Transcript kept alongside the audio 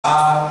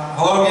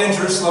Hello again,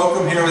 Drew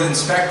Slocum here with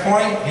Inspect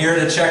Point, here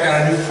to check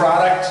on a new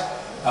product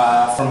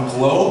from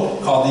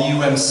Globe called the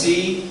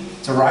UMC.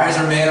 It's a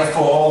riser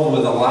manifold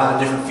with a lot of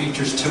different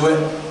features to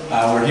it.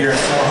 We're here at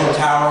Soho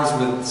Towers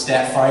with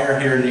Stat Fire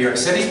here in New York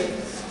City.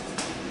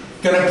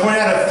 Going to point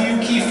out a few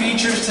key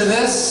features to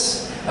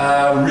this.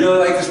 Really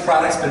like this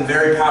product, it's been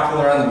very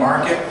popular on the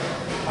market.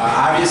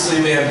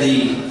 Obviously we have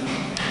the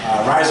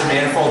riser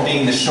manifold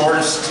being the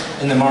shortest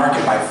in the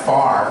market by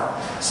far.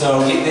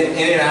 So getting it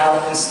in and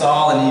out,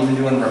 install, and even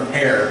doing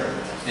repair,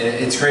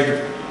 it's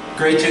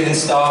great to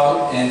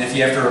install, and if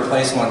you have to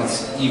replace one,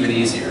 it's even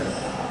easier.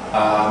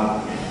 A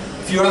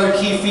few other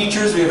key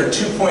features: we have a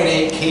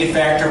 2.8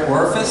 K-factor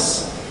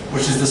orifice,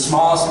 which is the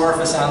smallest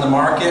orifice on the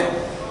market.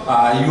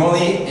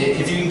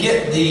 If you can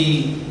get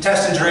the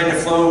test and drain to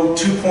flow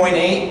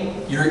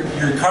 2.8,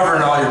 you're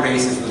covering all your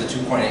bases with a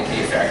 2.8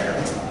 K-factor.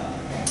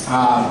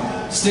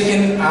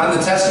 Sticking on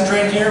the test and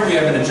drain here, we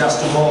have an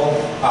adjustable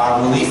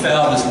relief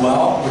valve as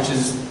well, which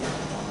is,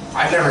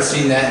 I've never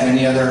seen that in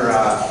any other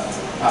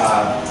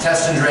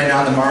test and drain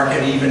on the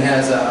market. It even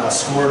has a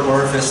scored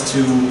orifice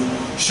to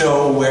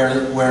show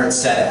where it's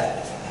set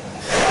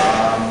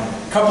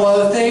at. A couple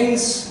other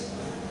things.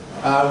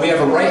 We have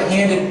a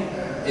right-handed,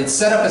 it's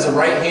set up as a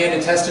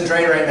right-handed test and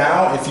drain right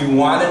now. If you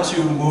wanted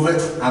to move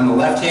it on the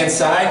left-hand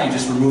side, you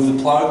just remove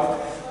the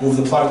plug, move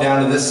the plug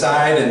down to this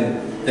side,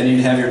 and then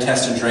you'd have your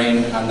test and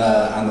drain on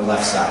the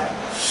left side.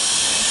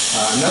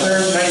 Another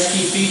nice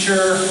key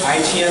feature,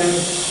 ITM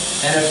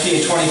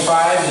NFPA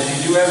 25,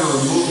 is you do have a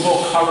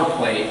removable cover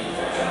plate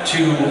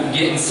to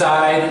get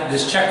inside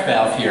this check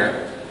valve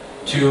here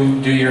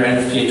to do your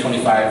NFPA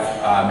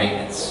 25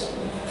 maintenance.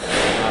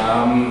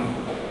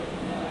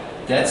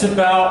 That's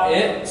about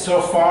it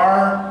so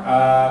far.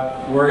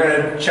 We're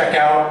going to check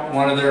out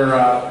one of their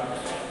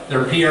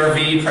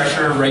PRV,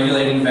 pressure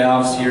regulating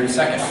valves, here in a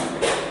second.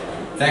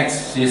 Thanks.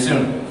 See you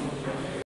soon.